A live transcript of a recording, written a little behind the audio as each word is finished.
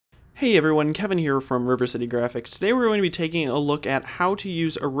Hey everyone, Kevin here from River City Graphics. Today we're going to be taking a look at how to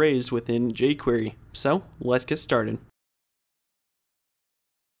use arrays within jQuery. So, let's get started.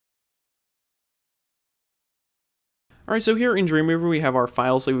 Alright, so here in Dreamweaver we have our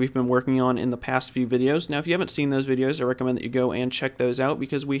files that we've been working on in the past few videos. Now if you haven't seen those videos, I recommend that you go and check those out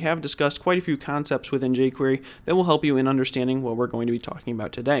because we have discussed quite a few concepts within jQuery that will help you in understanding what we're going to be talking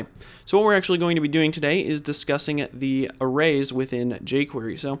about today. So what we're actually going to be doing today is discussing the arrays within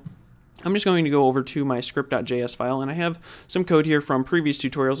jQuery. So I'm just going to go over to my script.js file, and I have some code here from previous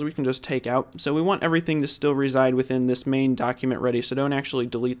tutorials that we can just take out. So we want everything to still reside within this main document ready, so don't actually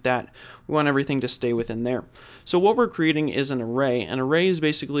delete that. We want everything to stay within there. So what we're creating is an array. An array is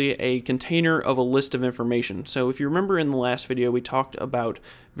basically a container of a list of information. So if you remember in the last video, we talked about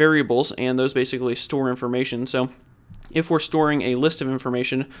variables, and those basically store information. So if we're storing a list of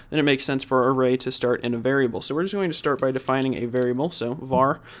information, then it makes sense for our array to start in a variable. So we're just going to start by defining a variable, so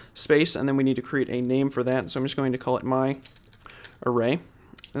var space, and then we need to create a name for that. So I'm just going to call it my array,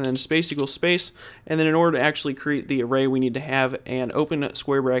 and then space equals space, and then in order to actually create the array, we need to have an open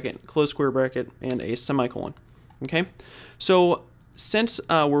square bracket, close square bracket, and a semicolon. Okay, so since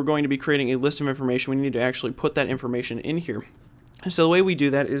we're going to be creating a list of information, we need to actually put that information in here. So the way we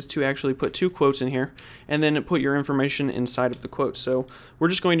do that is to actually put two quotes in here and then put your information inside of the quotes. So we're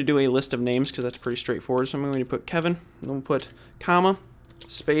just going to do a list of names because that's pretty straightforward. So I'm going to put Kevin, and we'll put comma,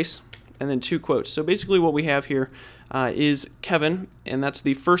 space, and then two quotes. So basically what we have here is Kevin, and that's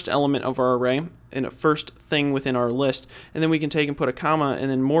the first element of our array and a first thing within our list. And then we can take and put a comma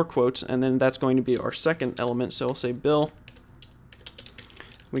and then more quotes, and then that's going to be our second element. So we'll say Bill,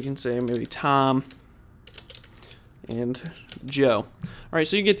 we can say maybe Tom, and Joe. Alright,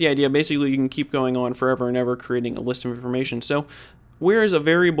 so you get the idea. Basically, you can keep going on forever and ever creating a list of information. So, whereas a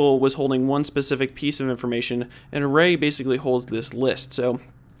variable was holding one specific piece of information, an array basically holds this list. So,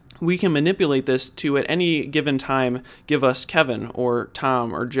 we can manipulate this to, at any given time, give us Kevin, or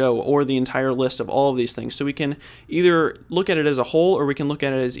Tom, or Joe, or the entire list of all of these things. So we can either look at it as a whole, or we can look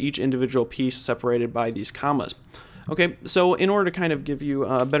at it as each individual piece separated by these commas. Okay, so in order to kind of give you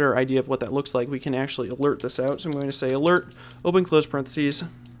a better idea of what that looks like, we can actually alert this out. So I'm going to say alert, open close parentheses,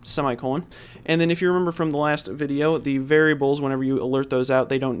 semicolon. And then if you remember from the last video, the variables, whenever you alert those out,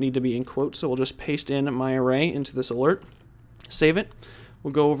 they don't need to be in quotes. So we'll just paste in my array into this alert, save it.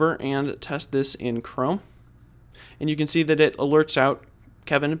 We'll go over and test this in Chrome. And you can see that it alerts out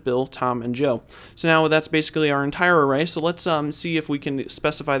Kevin, Bill, Tom, and Joe. So now that's basically our entire array. So let's see if we can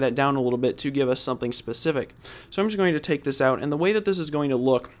specify that down a little bit to give us something specific. So I'm just going to take this out, and the way that this is going to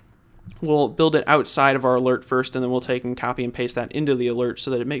look, we'll build it outside of our alert first, and then we'll take and copy and paste that into the alert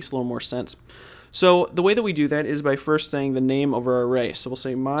so that it makes a little more sense. So the way that we do that is by first saying the name of our array. So we'll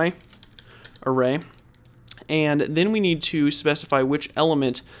say my array, and then we need to specify which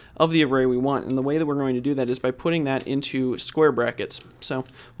element of the array we want, and the way that we're going to do that is by putting that into square brackets. So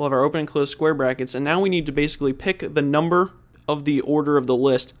we'll have our open and close square brackets, and now we need to basically pick the number of the order of the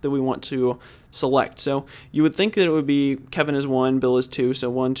list that we want to select. So you would think that it would be Kevin is 1, Bill is 2, so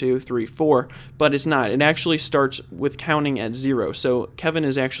 1, 2, 3, 4, but it's not. It actually starts with counting at 0. So Kevin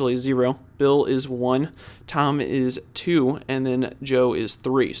is actually 0, Bill is 1, Tom is 2, and then Joe is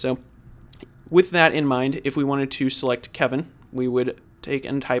 3. So with that in mind, if we wanted to select Kevin, we would take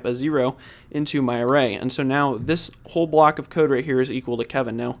and type a 0 into my array. And so now this whole block of code right here is equal to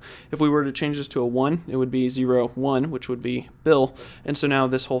Kevin. Now, if we were to change this to a 1, it would be 0, 1, which would be Bill. And so now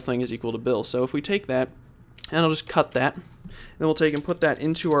this whole thing is equal to Bill. So if we take that, and I'll just cut that, then we'll take and put that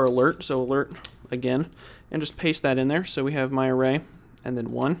into our alert. So alert again, and just paste that in there. So we have my array, and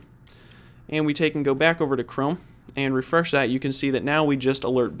then 1. And we take and go back over to Chrome and refresh that. You can see that now we just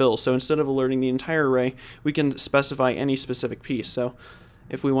alert Bill. So instead of alerting the entire array, we can specify any specific piece. So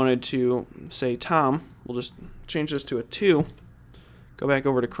if we wanted to say Tom, we'll just change this to a 2, go back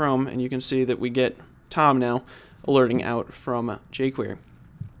over to Chrome, and you can see that we get Tom now alerting out from jQuery.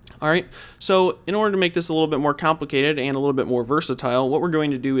 Alright, so in order to make this a little bit more complicated and a little bit more versatile, what we're going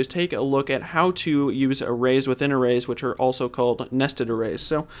to do is take a look at how to use arrays within arrays, which are also called nested arrays.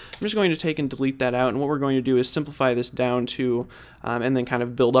 So I'm just going to take and delete that out, and what we're going to do is simplify this down to, and then kind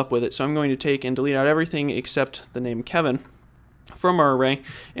of build up with it. So I'm going to take and delete out everything except the name Kevin from our array,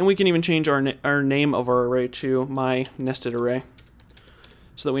 and we can even change our name of our array to my nested array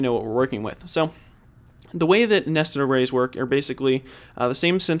so that we know what we're working with. So the way that nested arrays work are basically the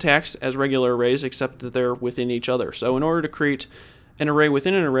same syntax as regular arrays, except that they're within each other. So in order to create an array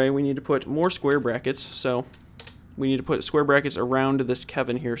within an array, we need to put more square brackets. So we need to put square brackets around this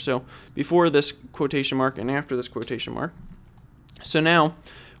Kevin here. So before this quotation mark and after this quotation mark. So now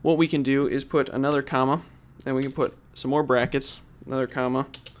what we can do is put another comma, and we can put some more brackets, another comma,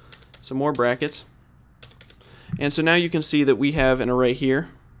 some more brackets. And so now you can see that we have an array here,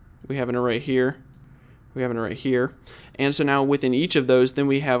 we have an array here, we have an array here. And so now within each of those, then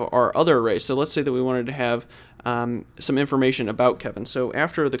we have our other array. So let's say that we wanted to have some information about Kevin. So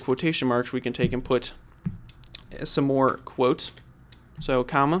after the quotation marks, we can take and put some more quotes. So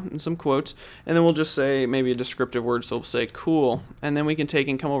comma and some quotes, and then we'll just say maybe a descriptive word, so we'll say cool, and then we can take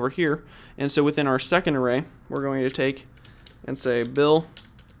and come over here, and so within our second array, we're going to take and say Bill,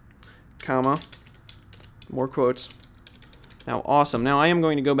 comma, more quotes. Now awesome. Now I am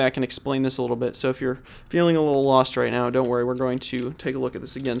going to go back and explain this a little bit, so if you're feeling a little lost right now, don't worry, we're going to take a look at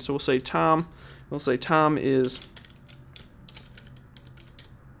this again. So we'll say Tom is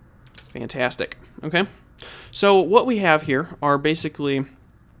fantastic, okay? So what we have here are basically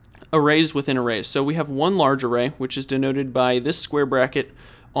arrays within arrays. So we have one large array, which is denoted by this square bracket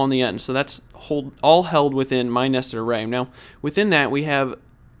on the end. So that's all held within my nested array. Now within that we have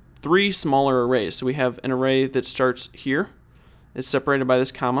three smaller arrays. So we have an array that starts here. It's separated by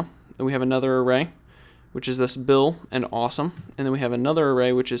this comma. Then we have another array, which is this Bill and awesome. And then we have another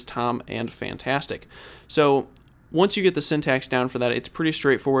array, which is Tom and fantastic. So once you get the syntax down for that, it's pretty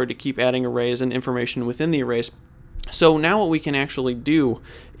straightforward to keep adding arrays and information within the arrays. So now what we can actually do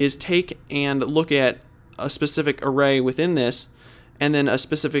is take and look at a specific array within this, and then a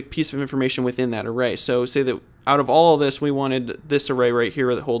specific piece of information within that array. So say that out of all of this, we wanted this array right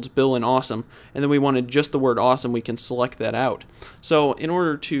here that holds Bill and awesome, and then we wanted just the word awesome, we can select that out. So in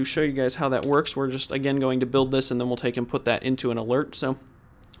order to show you guys how that works, we're just again going to build this, and then we'll take and put that into an alert. So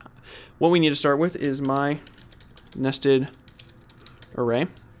what we need to start with is my nested array,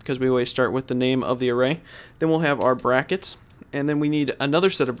 because we always start with the name of the array. Then we'll have our brackets, and then we need another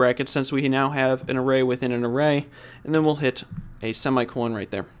set of brackets since we now have an array within an array, and then we'll hit a semicolon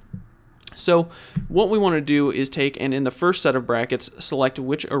right there. So what we want to do is take and in the first set of brackets select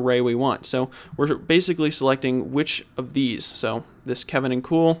which array we want. So we're basically selecting which of these. So this Kevin and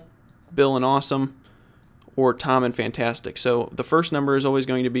cool, Bill and awesome, or Tom and fantastic. So the first number is always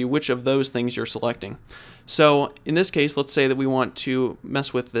going to be which of those things you're selecting. So in this case, let's say that we want to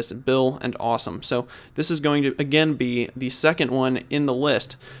mess with this Bill and awesome. So this is going to again be the second one in the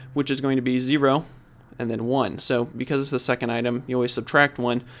list, which is going to be 0 and then 1. So because it's the second item, you always subtract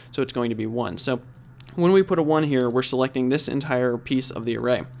 1, so it's going to be 1. So when we put a 1 here, we're selecting this entire piece of the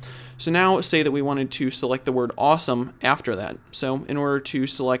array. So now say that we wanted to select the word awesome after that. So in order to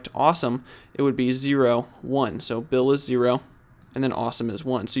select awesome, it would be 0, 1. So Bill is 0, and then awesome is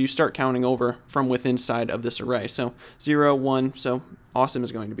 1. So you start counting over from within side of this array. So 0, 1, so awesome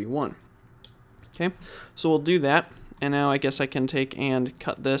is going to be 1. Okay, so we'll do that, and now I guess I can take and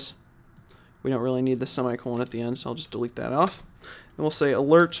cut this. We don't really need the semicolon at the end, so I'll just delete that off. And we'll say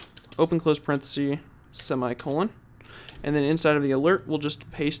alert, open close parenthesis, semicolon. And then inside of the alert, we'll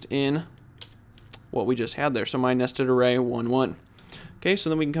just paste in what we just had there. So my nested array 1, 1. Okay, so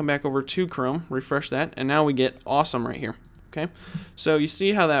then we can come back over to Chrome, refresh that, and now we get awesome right here. Okay, so you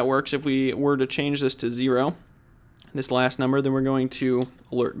see how that works. If we were to change this to 0, this last number, then we're going to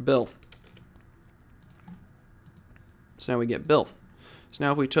alert Bill. So now we get Bill. So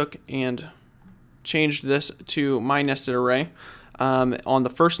now if we took and changed this to my nested array on the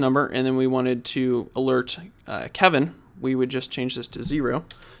first number, and then we wanted to alert Kevin, we would just change this to 0.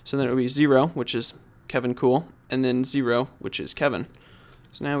 So then it would be 0, which is Kevin cool, and then 0, which is Kevin.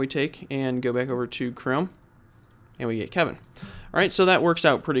 So now we take and go back over to Chrome, and we get Kevin. All right, so that works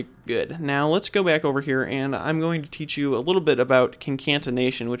out pretty good. Now let's go back over here, and I'm going to teach you a little bit about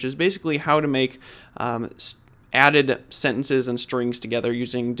concatenation, which is basically how to make added sentences and strings together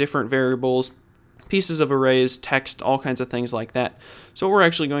using different variables, pieces of arrays, text, all kinds of things like that. So what we're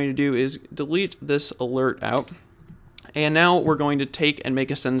actually going to do is delete this alert out, and now we're going to take and make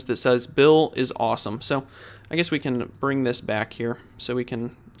a sentence that says Bill is awesome. So I guess we can bring this back here so we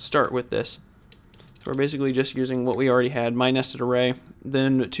can start with this. So we're basically just using what we already had, my nested array,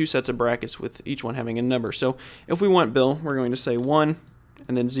 then 2 sets of brackets with each one having a number. So if we want Bill, we're going to say 1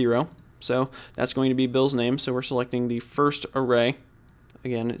 and then 0. So that's going to be Bill's name. So we're selecting the first array,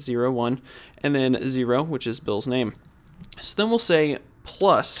 again 0, 1, and then 0, which is Bill's name. So then we'll say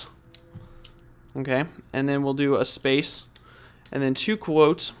plus, okay, and then we'll do a space, and then 2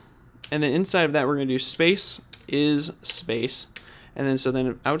 quotes, and then inside of that we're going to do space is space, and then so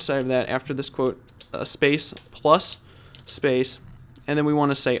then outside of that, after this quote, a space plus space, and then we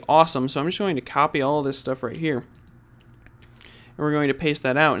want to say awesome. So I'm just going to copy all of this stuff right here, and we're going to paste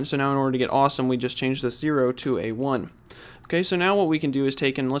that out. And so now in order to get awesome, we just change the 0 to a 1. Okay, so now what we can do is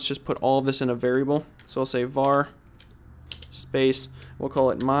take and let's just put all of this in a variable. So I'll say var space, we'll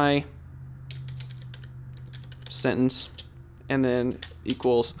call it my sentence, and then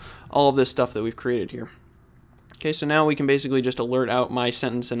equals all of this stuff that we've created here. Okay, so now we can basically just alert out my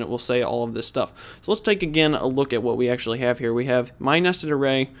sentence and it will say all of this stuff. So let's take again a look at what we actually have here. We have my nested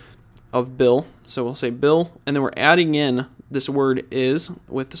array of Bill, so we'll say Bill, and then we're adding in this word is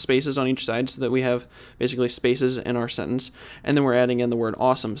with the spaces on each side so that we have basically spaces in our sentence, and then we're adding in the word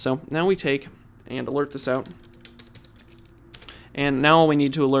awesome. So now we take and alert this out, and now all we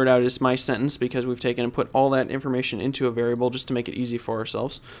need to alert out is my sentence because we've taken and put all that information into a variable just to make it easy for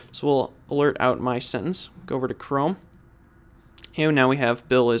ourselves. So we'll alert out my sentence, go over to Chrome, and now we have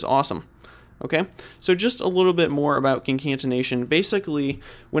Bill is awesome. Okay, so just a little bit more about concatenation. Basically,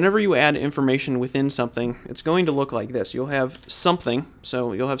 whenever you add information within something, it's going to look like this. You'll have something,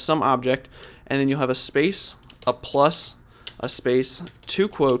 so you'll have some object, and then you'll have a space, a plus, a space, two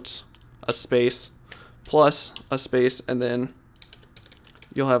quotes, a space, plus a space, and then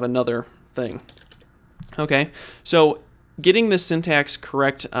you'll have another thing. Okay, so getting this syntax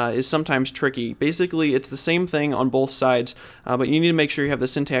correct is sometimes tricky. Basically, it's the same thing on both sides, but you need to make sure you have the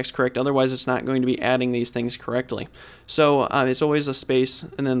syntax correct, otherwise it's not going to be adding these things correctly. So it's always a space,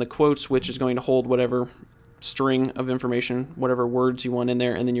 and then the quotes, which is going to hold whatever string of information, whatever words you want in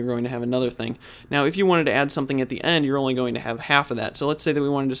there, and then you're going to have another thing. Now, if you wanted to add something at the end, you're only going to have half of that. So let's say that we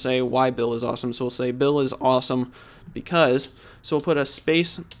wanted to say why Bill is awesome. So we'll say Bill is awesome because, so we'll put a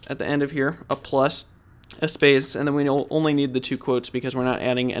space at the end of here, a plus, a space, and then we only need the two quotes because we're not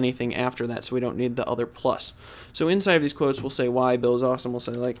adding anything after that, so we don't need the other plus. So inside of these quotes, we'll say why Bill is awesome. We'll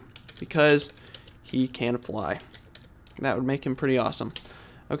say like, because he can fly. That would make him pretty awesome.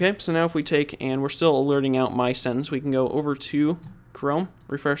 Okay, so now if we take, and we're still alerting out my sentence, we can go over to Chrome,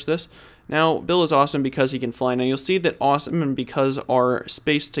 refresh this. Now, Bill is awesome because he can fly. Now, you'll see that awesome and because are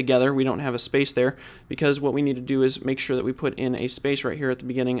spaced together. We don't have a space there because what we need to do is make sure that we put in a space right here at the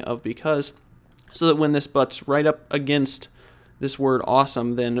beginning of because, so that when this butts right up against this word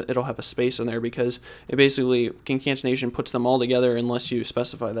awesome, then it'll have a space in there because it basically, concatenation puts them all together unless you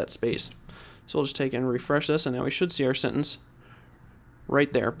specify that space. So we'll just take and refresh this, and now we should see our sentence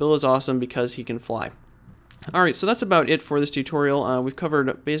right there. Bill is awesome because he can fly. Alright, so that's about it for this tutorial. We've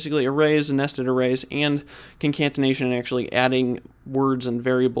covered basically arrays and nested arrays and concatenation and actually adding words and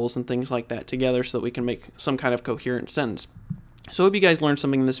variables and things like that together so that we can make some kind of coherent sentence. So I hope you guys learned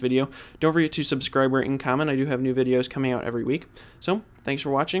something in this video. Don't forget to subscribe, rate, and comment. I do have new videos coming out every week. So thanks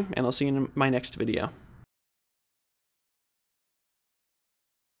for watching, and I'll see you in my next video.